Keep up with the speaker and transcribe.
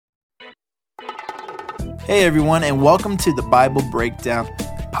Hey everyone, and welcome to the Bible Breakdown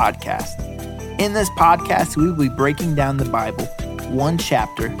Podcast. In this podcast, we will be breaking down the Bible one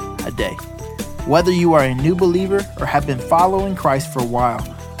chapter a day. Whether you are a new believer or have been following Christ for a while,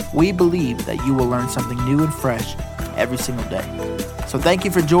 we believe that you will learn something new and fresh every single day. So thank you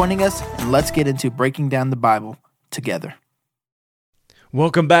for joining us, and let's get into breaking down the Bible together.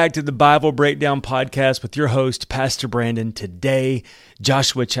 Welcome back to the Bible Breakdown Podcast with your host, Pastor Brandon. Today,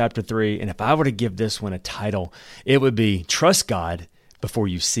 Joshua chapter 3. And if I were to give this one a title, it would be Trust God Before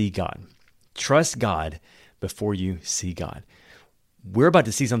You See God. Trust God Before You See God. We're about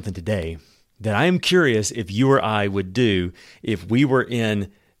to see something today that I am curious if you or I would do if we were in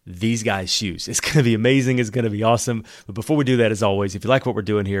these guys' shoes. It's going to be amazing. It's going to be awesome. But before we do that, as always, if you like what we're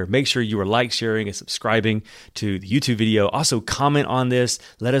doing here, make sure you are sharing, and subscribing to the YouTube video. Also, comment on this.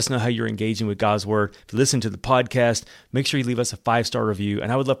 Let us know how you're engaging with God's Word. If you listen to the podcast, make sure you leave us a 5-star review.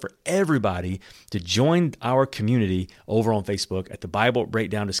 And I would love for everybody to join our community over on Facebook at the Bible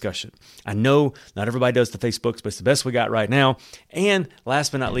Breakdown Discussion. I know not everybody does the Facebooks, but it's the best we got right now. And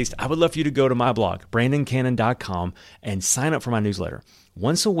last but not least, I would love for you to go to my blog, brandoncannon.com, and sign up for my newsletter.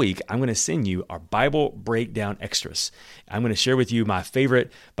 Once a week, I'm going to send you our Bible Breakdown extras. I'm going to share with you my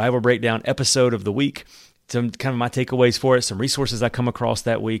favorite Bible Breakdown episode of the week, some kind of my takeaways for it, some resources I come across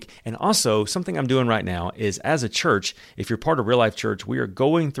that week. And also, something I'm doing right now is, as a church, if you're part of Real Life Church, we are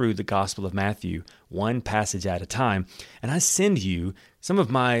going through the Gospel of Matthew, one passage at a time. And I send you some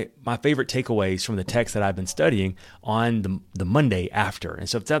of my favorite takeaways from the text that I've been studying on the Monday after. And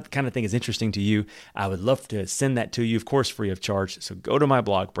so if that kind of thing is interesting to you, I would love to send that to you, of course, free of charge. So go to my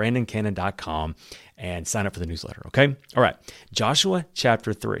blog, brandoncannon.com, and sign up for the newsletter, okay? All right, Joshua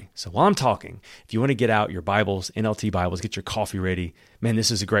chapter 3. So while I'm talking, if you want to get out your Bibles, NLT Bibles, get your coffee ready, man,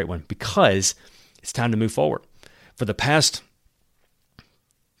 this is a great one because it's time to move forward. For the past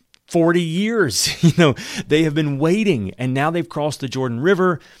 40 years, they have been waiting, and now they've crossed the Jordan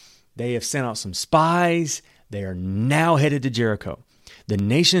River. They have sent out some spies. They are now headed to Jericho. The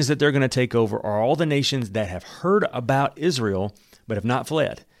nations that they're going to take over are all the nations that have heard about Israel but have not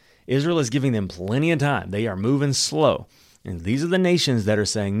fled. Israel is giving them plenty of time. They are moving slow. And these are the nations that are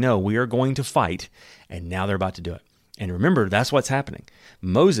saying, no, we are going to fight, and now they're about to do it. And remember, that's what's happening.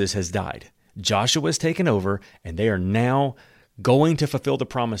 Moses has died. Joshua has taken over, and they are now going to fulfill the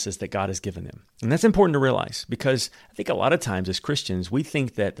promises that God has given them. And that's important to realize because I think a lot of times as Christians, we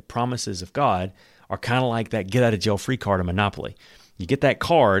think that the promises of God are kind of like that get out of jail free card in Monopoly. You get that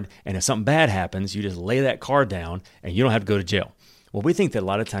card, and if something bad happens, you just lay that card down and you don't have to go to jail. Well, we think that a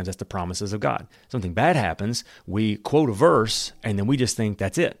lot of times that's the promises of God. Something bad happens, we quote a verse, and then we just think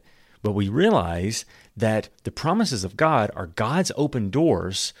that's it. But we realize that the promises of God are God's open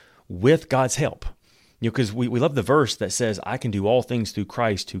doors with God's help. Because we love the verse that says, I can do all things through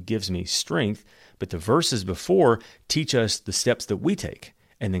Christ who gives me strength. But the verses before teach us the steps that we take.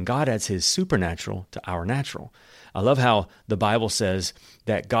 And then God adds his supernatural to our natural. I love how the Bible says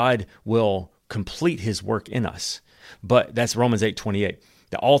that God will complete his work in us. But that's Romans 8:28.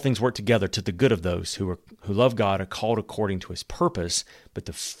 That all things work together to the good of those who love God, are called according to his purpose. But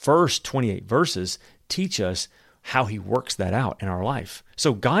the first 28 verses teach us how he works that out in our life.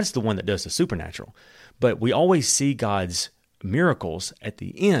 So God's the one that does the supernatural. But we always see God's miracles at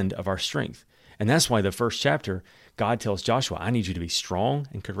the end of our strength. And that's why the first chapter, God tells Joshua, I need you to be strong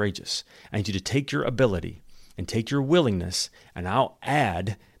and courageous. I need you to take your ability and take your willingness, and I'll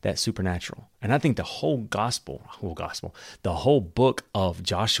add that supernatural. And I think the whole book of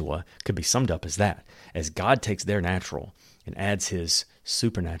Joshua could be summed up as that, as God takes their natural and adds his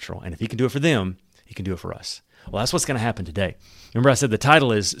supernatural. And if he can do it for them, he can do it for us. Well, that's what's going to happen today. Remember I said the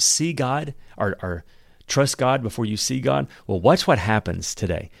title is See God, or Trust God Before You See God. Well, watch what happens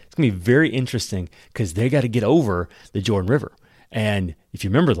today. It's going to be very interesting because they got to get over the Jordan River. And if you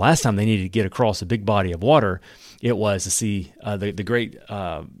remember the last time they needed to get across a big body of water, it was the sea, the great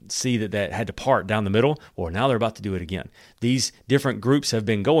sea that had to part down the middle. Well, now they're about to do it again. These different groups have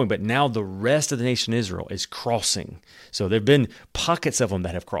been going, but now the rest of the nation of Israel is crossing. So there have been pockets of them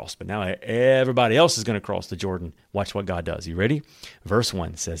that have crossed, but now everybody else is going to cross the Jordan. Watch what God does. You ready? Verse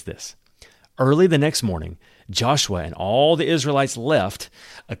 1 says this. Early the next morning, Joshua and all the Israelites left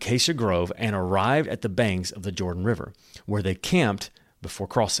Acacia Grove and arrived at the banks of the Jordan River, where they camped before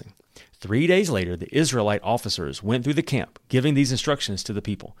crossing. 3 days later, the Israelite officers went through the camp, giving these instructions to the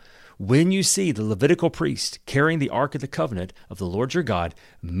people. When you see the Levitical priest carrying the Ark of the Covenant of the Lord your God,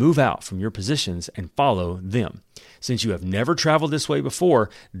 move out from your positions and follow them. Since you have never traveled this way before,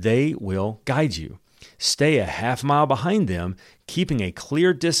 they will guide you. Stay a half mile behind them, keeping a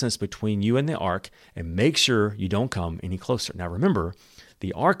clear distance between you and the ark, and make sure you don't come any closer. Now remember,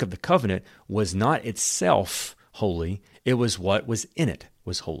 The Ark of the Covenant was not itself holy. It was what was in it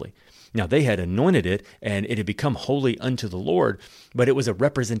was holy. Now, they had anointed it, and it had become holy unto the Lord, but it was a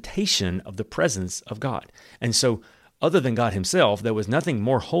representation of the presence of God. And so, other than God himself, there was nothing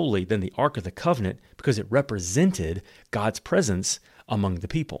more holy than the Ark of the Covenant because it represented God's presence among the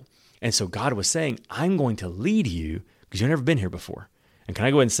people. And so God was saying, I'm going to lead you because you've never been here before. And can I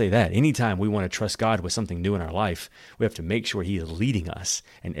go ahead and say that? Anytime we want to trust God with something new in our life, we have to make sure he is leading us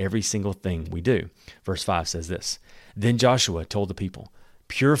in every single thing we do. Verse 5 says this, Then Joshua told the people,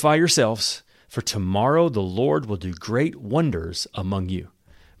 Purify yourselves, for tomorrow the Lord will do great wonders among you.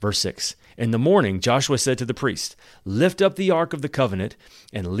 Verse 6, In the morning Joshua said to the priest, Lift up the Ark of the Covenant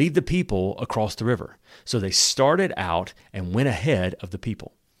and lead the people across the river. So they started out and went ahead of the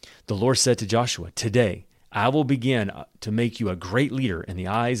people. The Lord said to Joshua, Today I will begin to make you a great leader in the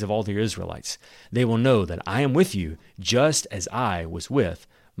eyes of all the Israelites. They will know that I am with you just as I was with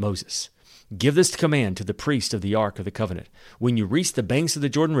Moses. Give this command to the priest of the Ark of the Covenant. When you reach the banks of the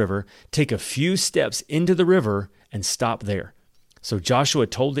Jordan River, take a few steps into the river and stop there. So Joshua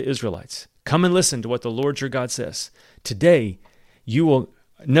told the Israelites, Come and listen to what the Lord your God says. Today you will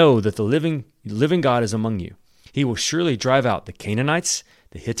know that the living God is among you. He will surely drive out the Canaanites,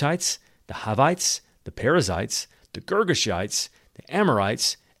 the Hittites, the Hivites, the Perizzites, the Girgashites, the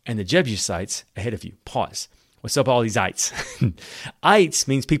Amorites, and the Jebusites ahead of you. Pause. What's up, all these ites? Ites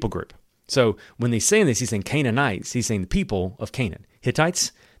means people group. So when he's saying this, he's saying Canaanites. He's saying the people of Canaan.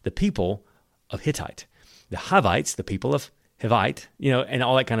 Hittites, the people of Hittite. The Hivites, the people of Hivite, and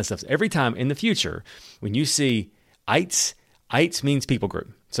all that kind of stuff. So every time in the future, when you see ites means people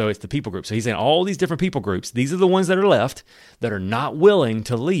group. So it's the people group. So he's saying all these different people groups, these are the ones that are left that are not willing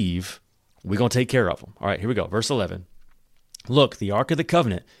to leave. We're going to take care of them. All right, here we go. Verse 11. Look, the Ark of the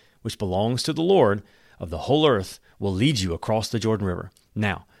Covenant, which belongs to the Lord of the whole earth, will lead you across the Jordan River.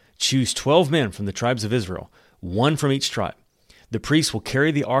 Now, choose 12 men from the tribes of Israel, one from each tribe. The priests will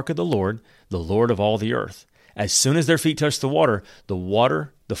carry the Ark of the Lord of all the earth. As soon as their feet touch the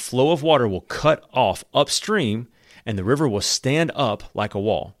the flow of water will cut off upstream, and the river will stand up like a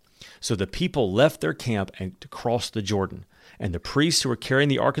wall. So the people left their camp and crossed the Jordan, and the priests who were carrying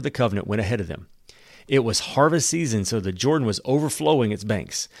the Ark of the Covenant went ahead of them. It was harvest season, so the Jordan was overflowing its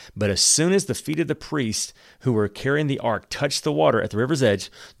banks. But as soon as the feet of the priests who were carrying the ark touched the water at the river's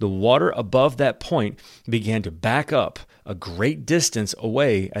edge, the water above that point began to back up a great distance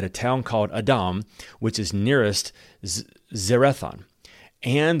away at a town called Adam, which is nearest Zarethan.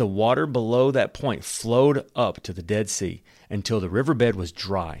 And the water below that point flowed up to the Dead Sea until the riverbed was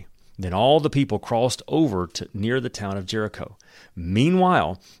dry. Then all the people crossed over to near the town of Jericho.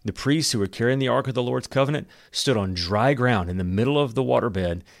 Meanwhile, the priests who were carrying the Ark of the Lord's covenant stood on dry ground in the middle of the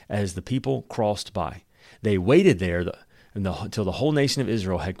waterbed as the people crossed by. They waited there until the whole nation of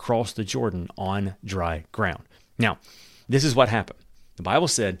Israel had crossed the Jordan on dry ground. Now, this is what happened. The Bible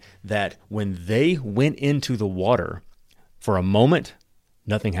said that when they went into the water, for a moment,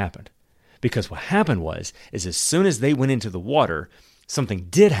 nothing happened. Because what happened is as soon as they went into the water, something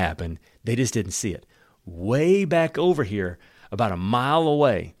did happen. They just didn't see it. Way back over here, about a mile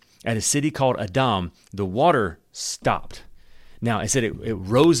away, at a city called Adam, the water stopped. Now, it said it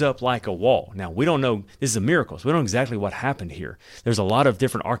rose up like a wall. Now, we don't know. This is a miracle. So we don't know exactly what happened here. There's a lot of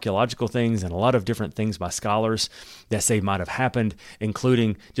different archaeological things and a lot of different things by scholars that say might have happened,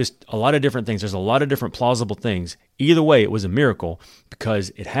 including just a lot of different things. There's a lot of different plausible things. Either way, it was a miracle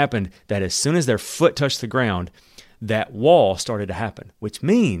because it happened that as soon as their foot touched the ground, that wall started to happen, which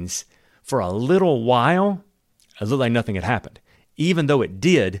means for a little while, it looked like nothing had happened. Even though it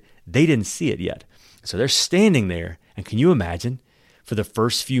did, they didn't see it yet. So they're standing there, and can you imagine for the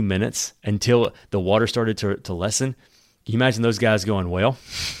first few minutes until the water started to lessen? Can you imagine those guys going, well,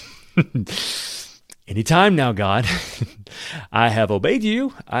 anytime now, God, I have obeyed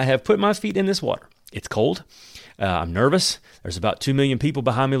you. I have put my feet in this water. It's cold. I'm nervous. There's about 2 million people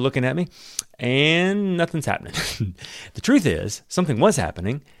behind me looking at me, and nothing's happening. The truth is, something was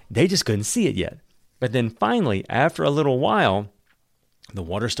happening. They just couldn't see it yet. But then finally, after a little while, the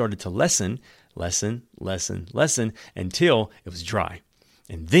water started to lessen until it was dry.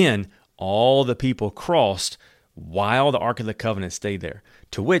 And then all the people crossed while the Ark of the Covenant stayed there.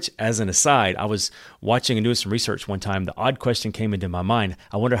 To which, as an aside, I was watching and doing some research one time. The odd question came into my mind.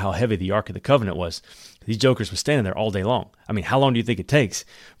 I wonder how heavy the Ark of the Covenant was. These jokers were standing there all day long. I mean, how long do you think it takes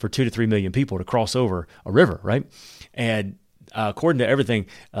for 2 to 3 million people to cross over a river, right? And according to everything,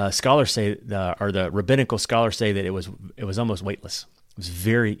 scholars say, or the rabbinical scholars say that it was almost weightless. It was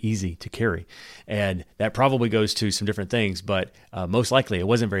very easy to carry. And that probably goes to some different things, but most likely it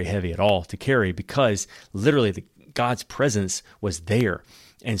wasn't very heavy at all to carry because literally God's presence was there.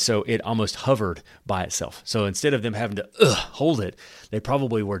 And so it almost hovered by itself. So instead of them having to hold it, they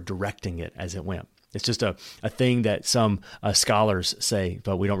probably were directing it as it went. It's just a thing that some scholars say,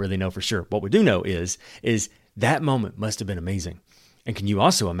 but we don't really know for sure. What we do know is that moment must have been amazing. And can you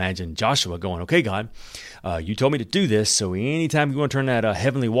also imagine Joshua going, okay, God, you told me to do this, so anytime you want to turn that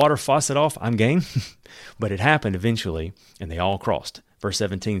heavenly water faucet off, I'm game. But it happened eventually, and they all crossed. Verse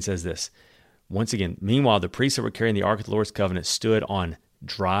 17 says this, once again, meanwhile, the priests that were carrying the Ark of the Lord's covenant stood on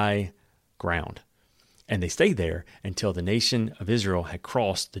dry ground. And they stayed there until the nation of Israel had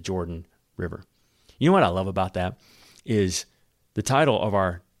crossed the Jordan River. You know what I love about that is the title of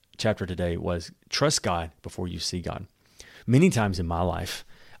our chapter today was Trust God Before You See God. Many times in my life,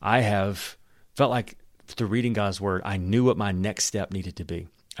 I have felt like through reading God's word, I knew what my next step needed to be.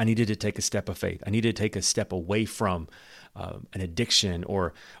 I needed to take a step of faith. I needed to take a step away from an addiction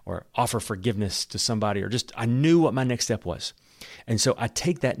or offer forgiveness to somebody, or just I knew what my next step was. And so I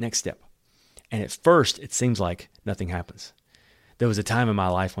take that next step. And at first, it seems like nothing happens. There was a time in my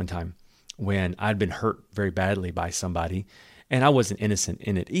life one time when I'd been hurt very badly by somebody, and I wasn't innocent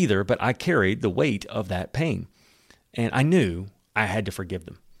in it either, but I carried the weight of that pain. And I knew I had to forgive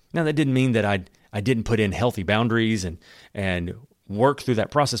them. Now, that didn't mean that I didn't put in healthy boundaries and work through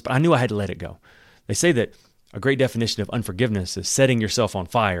that process, but I knew I had to let it go. They say that a great definition of unforgiveness is setting yourself on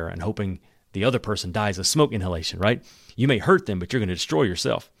fire and hoping the other person dies of smoke inhalation, right? You may hurt them, but you're going to destroy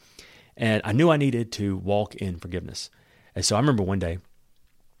yourself. And I knew I needed to walk in forgiveness. And so I remember one day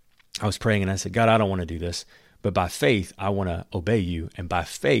I was praying and I said, God, I don't want to do this, but by faith, I want to obey you. And by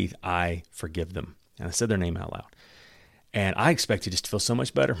faith, I forgive them. And I said their name out loud. And I expected just to feel so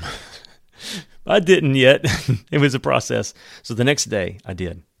much better. I didn't yet. It was a process. So the next day I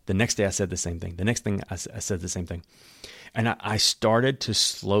did. The next day I said the same thing. The next thing I said the same thing. And I started to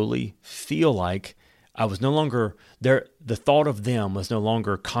slowly feel like I was no longer there. The thought of them was no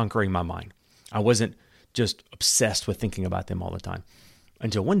longer conquering my mind. I wasn't just obsessed with thinking about them all the time.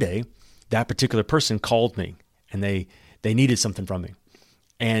 Until one day, that particular person called me and they needed something from me.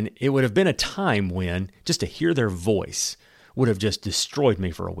 And it would have been a time when just to hear their voice would have just destroyed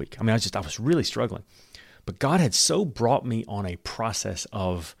me for a week. I mean, I was really struggling. But God had so brought me on a process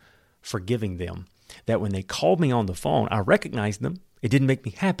of forgiving them that when they called me on the phone, I recognized them. It didn't make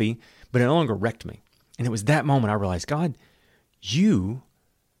me happy, but it no longer wrecked me. And it was that moment I realized, God, you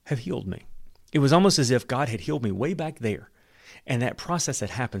have healed me. It was almost as if God had healed me way back there. And that process had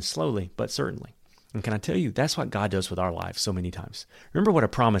happened slowly, but certainly. And can I tell you, that's what God does with our lives so many times. Remember what a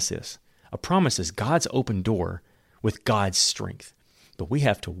promise is. A promise is God's open door with God's strength. But we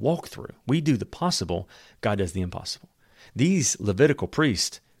have to walk through. We do the possible, God does the impossible. These Levitical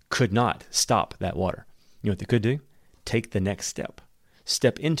priests could not stop that water. You know what they could do? Take the next step.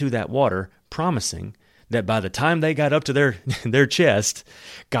 Step into that water, promising that by the time they got up to their chest,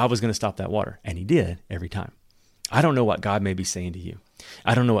 God was going to stop that water. And he did every time. I don't know what God may be saying to you.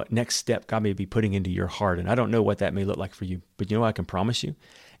 I don't know what next step God may be putting into your heart, and I don't know what that may look like for you. But you know what I can promise you?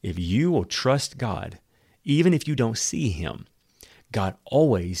 If you will trust God, even if you don't see him, God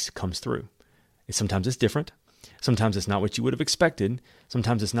always comes through. Sometimes it's different. Sometimes it's not what you would have expected.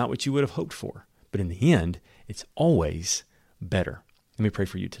 Sometimes it's not what you would have hoped for. But in the end, it's always better. Let me pray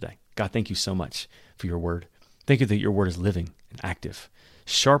for you today. God, thank you so much for your word. Thank you that your word is living and active,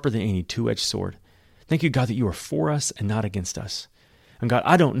 sharper than any two-edged sword. Thank you, God, that you are for us and not against us. And God,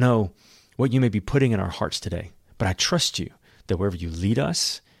 I don't know what you may be putting in our hearts today, but I trust you that wherever you lead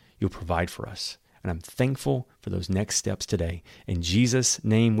us, you'll provide for us. And I'm thankful for those next steps today. In Jesus'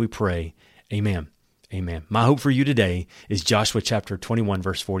 name we pray. Amen. Amen. My hope for you today is Joshua chapter 21,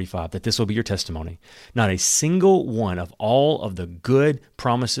 verse 45, that this will be your testimony. Not a single one of all of the good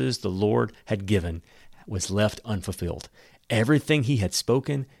promises the Lord had given was left unfulfilled. Everything he had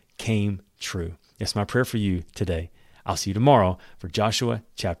spoken came true. That's my prayer for you today. I'll see you tomorrow for Joshua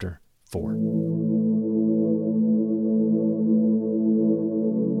chapter 4.